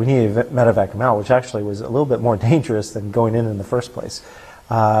 So we needed to medevac him out, which actually was a little bit more dangerous than going in the first place.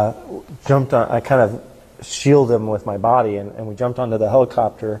 I kind of shielded him with my body, and we jumped onto the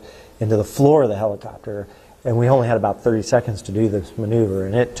helicopter, into the floor of the helicopter, and we only had about 30 seconds to do this maneuver,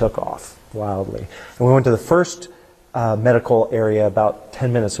 and it took off wildly. And we went to the first medical area about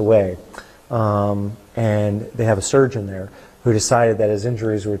 10 minutes away, and they have a surgeon there who decided that his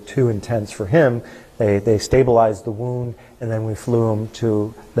injuries were too intense for him. They stabilized the wound, and then we flew him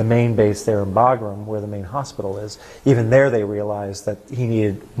to the main base there in Bagram, where the main hospital is. Even there they realized that he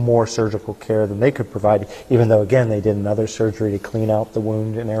needed more surgical care than they could provide, even though, again, they did another surgery to clean out the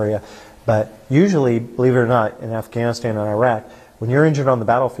wound and area. But usually, believe it or not, in Afghanistan and Iraq, when you're injured on the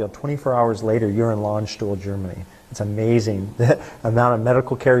battlefield, 24 hours later, you're in Landstuhl, Germany. It's amazing the amount of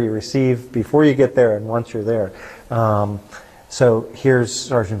medical care you receive before you get there and once you're there. So here's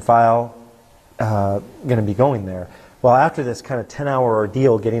Sergeant Vile going to be going there. Well, after this kind of 10-hour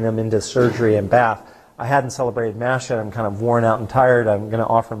ordeal, getting him into surgery and bath, I hadn't celebrated Mass yet. I'm kind of worn out and tired. I'm going to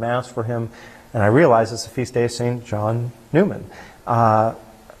offer Mass for him. And I realized it's the feast day of St. John Newman,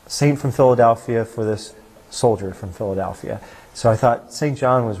 saint from Philadelphia for this soldier from Philadelphia. So I thought St.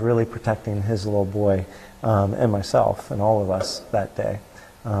 John was really protecting his little boy and myself and all of us that day.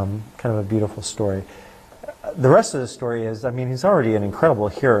 Kind of a beautiful story. The rest of the story is, he's already an incredible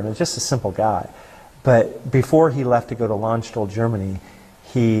hero and just a simple guy. But before he left to go to Landstuhl, Germany,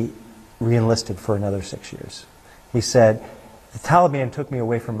 he re-enlisted for another 6 years. He said, the Taliban took me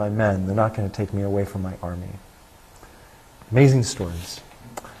away from my men. They're not going to take me away from my army. Amazing stories.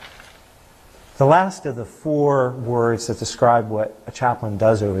 The last of the 4 words that describe what a chaplain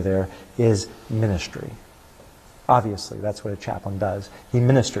does over there is ministry. Obviously, that's what a chaplain does. He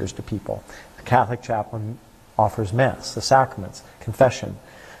ministers to people. A Catholic chaplain offers Mass, the sacraments, confession.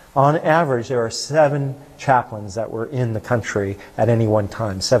 On average, there are 7 chaplains that were in the country at any one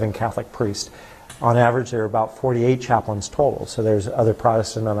time, 7 Catholic priests. On average, there are about 48 chaplains total. So there's other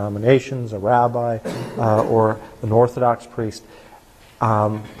Protestant denominations, a rabbi, or an Orthodox priest.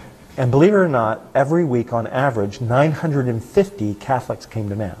 And believe it or not, every week on average, 950 Catholics came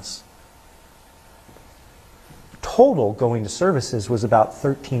to Mass. Total going to services was about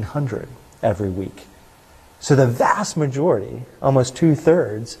 1,300 every week. So the vast majority, almost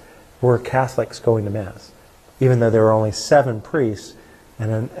 2/3, were Catholics going to Mass, even though there were only 7 priests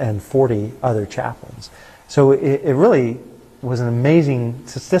and 40 other chaplains. So it really was an amazing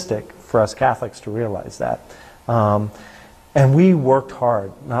statistic for us Catholics to realize that. And we worked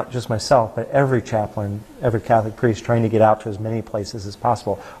hard, not just myself, but every chaplain, every Catholic priest, trying to get out to as many places as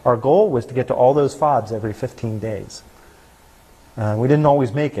possible. Our goal was to get to all those FOBs every 15 days. We didn't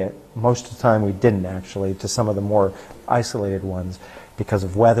always make it. Most of the time we didn't, actually, to some of the more isolated ones because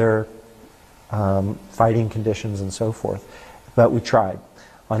of weather, fighting conditions, and so forth. But we tried.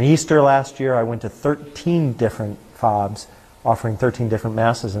 On Easter last year, I went to 13 different FOBs, offering 13 different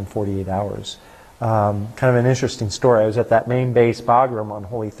Masses in 48 hours. Kind of an interesting story. I was at that main base, Bagram, on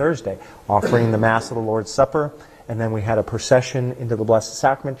Holy Thursday, offering the Mass of the Lord's Supper, and then we had a procession into the Blessed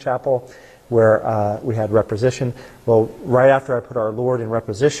Sacrament Chapel, where we had reposition. Well, right after I put our Lord in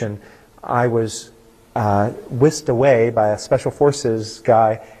reposition, I was whisked away by a Special Forces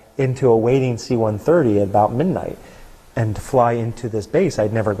guy into a waiting C-130 at about midnight, and to fly into this base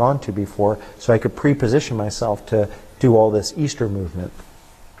I'd never gone to before, so I could pre-position myself to do all this Easter movement.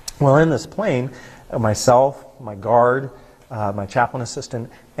 Well, in this plane, myself, my guard, my chaplain assistant,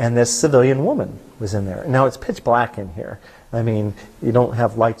 and this civilian woman was in there. Now, it's pitch black in here. You don't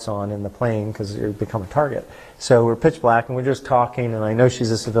have lights on in the plane because you become a target. So we're pitch black, and we're just talking, and I know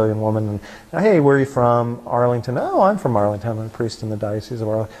she's a civilian woman. And, hey, where are you from? Arlington. Oh, I'm from Arlington. I'm a priest in the Diocese of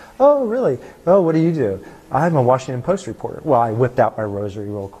Arlington. Oh, really? Oh, what do you do? I'm a Washington Post reporter. Well, I whipped out my rosary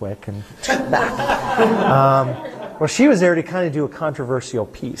real quick. And well, she was there to kind of do a controversial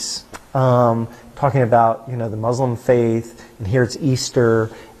piece. talking about, you know, the Muslim faith, and here it's Easter,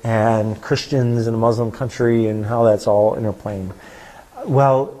 and Christians in a Muslim country, and how that's all interplaying.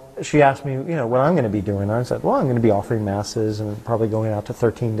 Well, she asked me, you know, what I'm going to be doing. I said, well, I'm going to be offering masses and probably going out to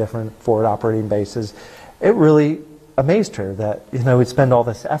 13 different forward operating bases. It really amazed her that, you know, we'd spend all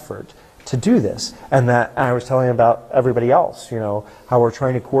this effort to do this, and that I was telling about everybody else, you know, how we're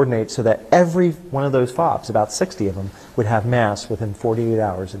trying to coordinate so that every one of those FOBs, about 60 of them, would have Mass within 48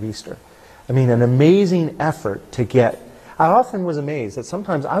 hours of Easter. I mean, an amazing effort to get. I often was amazed that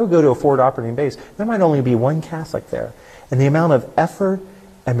sometimes I would go to a forward operating base, there might only be one Catholic there, and the amount of effort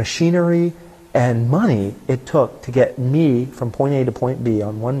and machinery and money it took to get me from point A to point B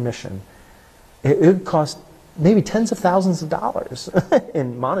on one mission, it would cost maybe tens of thousands of dollars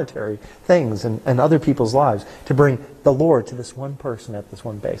in monetary things and other people's lives to bring the Lord to this one person at this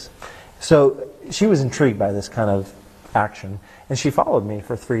one base. So she was intrigued by this kind of action, and she followed me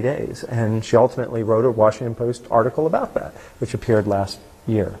for 3 days, and she ultimately wrote a Washington Post article about that, which appeared last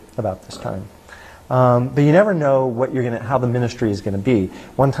year about this time. But you never know what you're how the ministry is going to be.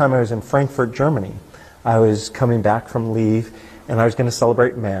 One time I was in Frankfurt, Germany. I was coming back from leave, and I was going to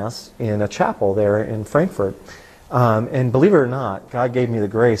celebrate Mass in a chapel there in Frankfurt. And believe it or not, God gave me the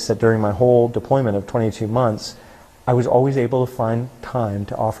grace that during my whole deployment of 22 months, I was always able to find time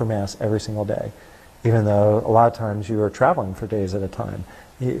to offer Mass every single day, even though a lot of times you were traveling for days at a time.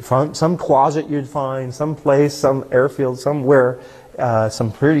 Some closet you'd find, some place, some airfield, somewhere,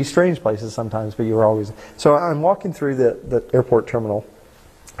 some pretty strange places sometimes, but you were always... So I'm walking through the airport terminal.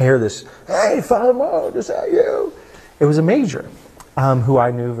 I hear this, "Hey, Father Mo, is that you?" It was a major who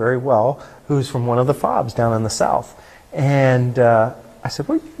I knew very well, who's from one of the FOBs down in the south. And I said,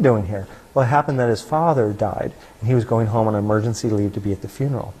 "What are you doing here?" Well, it happened that his father died, and he was going home on emergency leave to be at the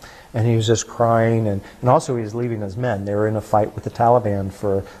funeral. And he was just crying, and also he was leaving his men. They were in a fight with the Taliban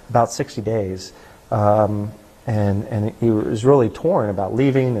for about 60 days. And he was really torn about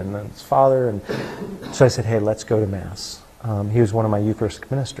leaving and his father. And so I said, "Hey, let's go to Mass." He was one of my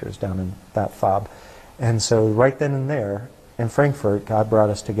Eucharistic ministers down in that FOB. And so right then and there, in Frankfurt, God brought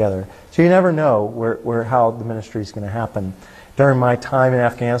us together. So you never know how the ministry is going to happen. During my time in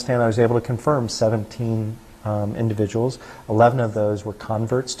Afghanistan, I was able to confirm 17 individuals. 11 of those were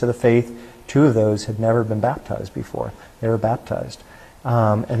converts to the faith. 2 of those had never been baptized before. They were baptized.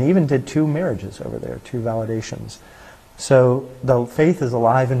 And even did 2 marriages over there, 2 validations. So the faith is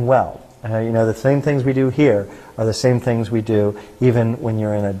alive and well. You know, the same things we do here are the same things we do even when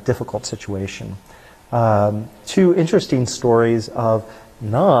you're in a difficult situation. 2 interesting stories of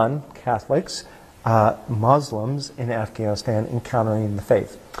non-Catholics, Muslims in Afghanistan encountering the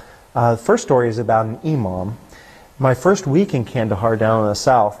faith. The first story is about an imam. My first week in Kandahar down in the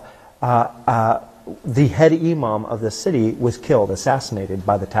south, the head imam of the city was killed, assassinated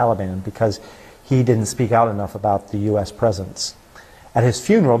by the Taliban because he didn't speak out enough about the U.S. presence. At his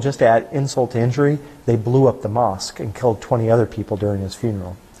funeral, just to add insult to injury, they blew up the mosque and killed 20 other people during his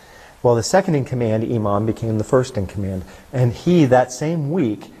funeral. Well, the second in command imam became the first in command, and he, that same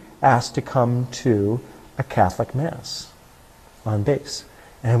week, asked to come to a Catholic Mass on base.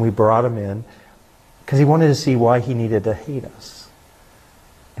 And we brought him in because he wanted to see why he needed to hate us.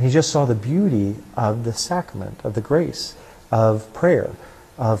 And he just saw the beauty of the sacrament, of the grace, of prayer,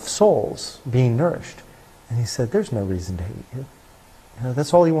 of souls being nourished. And he said, "There's no reason to hate you." You know,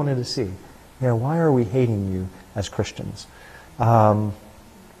 that's all he wanted to see. You know, why are we hating you as Christians? I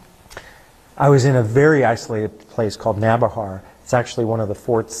was in a very isolated place called Nabahar. It's actually one of the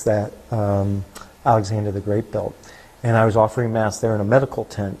forts that Alexander the Great built. And I was offering Mass there in a medical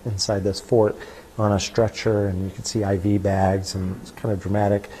tent inside this fort on a stretcher, and you could see IV bags, and it's kind of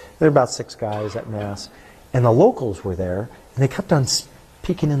dramatic. There were about 6 guys at Mass. And the locals were there, and they kept on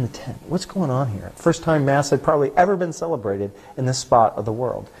peeking in the tent. What's going on here? First time Mass had probably ever been celebrated in this spot of the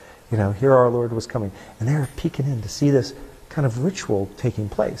world. You know, here our Lord was coming. And they were peeking in to see this kind of ritual taking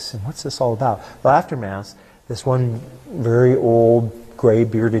place. And what's this all about? Well, after Mass, this one very old,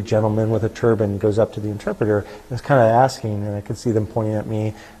 gray-bearded gentleman with a turban goes up to the interpreter and is kind of asking, and I could see them pointing at me.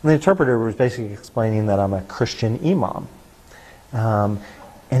 And the interpreter was basically explaining that I'm a Christian imam.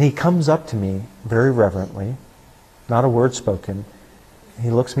 And he comes up to me very reverently, not a word spoken. He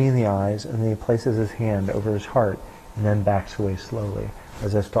looks me in the eyes, and then he places his hand over his heart and then backs away slowly,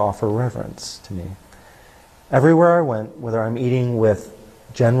 as if to offer reverence to me. Everywhere I went, whether I'm eating with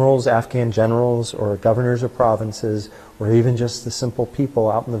generals, Afghan generals, or governors of provinces, or even just the simple people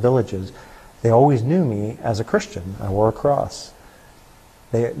out in the villages, they always knew me as a Christian. I wore a cross.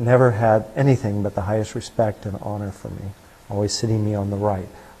 They never had anything but the highest respect and honor for me, always sitting me on the right,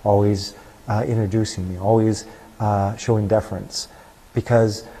 always introducing me, always showing deference.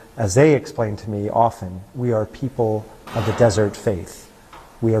 Because as they explain to me often, we are people of the desert faith.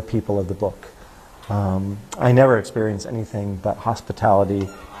 We are people of the book. I never experienced anything but hospitality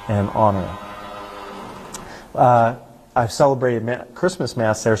and honor. I've celebrated Christmas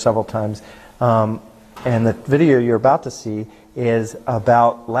Mass there several times, and the video you're about to see is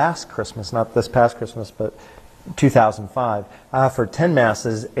about last Christmas, not this past Christmas, but 2005. I offered 10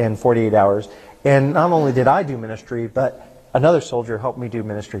 Masses in 48 hours, and not only did I do ministry, but another soldier helped me do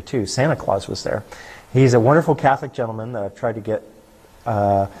ministry too. Santa Claus was there. He's a wonderful Catholic gentleman that I've tried to get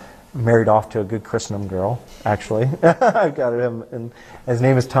married off to a good Christendom girl, actually. I've got him, and his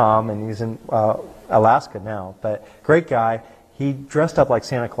name is Tom, and he's in Alaska now, but great guy. He dressed up like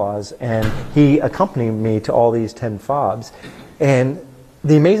Santa Claus, and he accompanied me to all these 10 fobs. And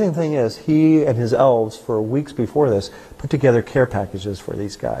the amazing thing is, he and his elves, for weeks before this, put together care packages for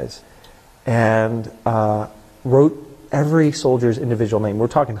these guys, and wrote every soldier's individual name. We're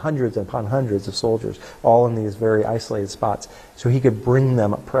talking hundreds upon hundreds of soldiers, all in these very isolated spots, so he could bring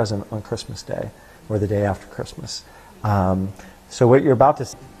them a present on Christmas Day, or the day after Christmas. So what you're about to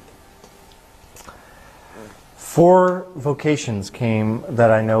see, 4 vocations came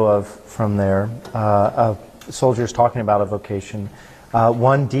that I know of from there, of soldiers talking about a vocation.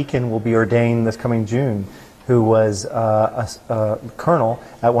 One deacon will be ordained this coming June, who was a colonel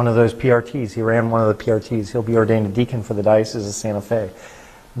at one of those PRTs. He ran one of the PRTs. He'll be ordained a deacon for the Diocese of Santa Fe.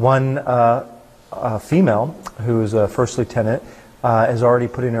 One female, who is a first lieutenant, has already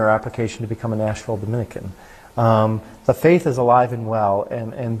put in her application to become a Nashville Dominican. The faith is alive and well,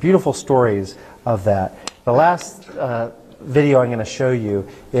 and beautiful stories of that. The last video I'm going to show you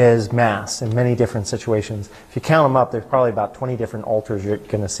is Mass in many different situations. If you count them up, there's probably about 20 different altars you're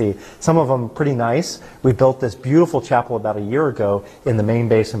going to see. Some of them pretty nice. We built this beautiful chapel about a year ago in the main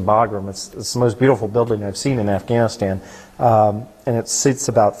base in Bagram. It's the most beautiful building I've seen in Afghanistan, and it seats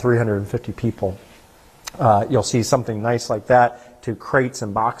about 350 people. You'll see something nice like that, to crates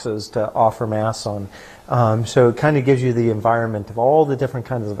and boxes to offer Mass on. So it kind of gives you the environment of all the different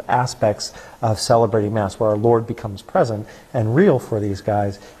kinds of aspects of celebrating Mass, where our Lord becomes present and real for these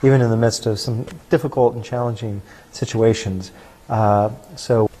guys, even in the midst of some difficult and challenging situations.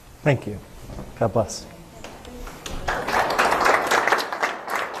 So thank you. God bless.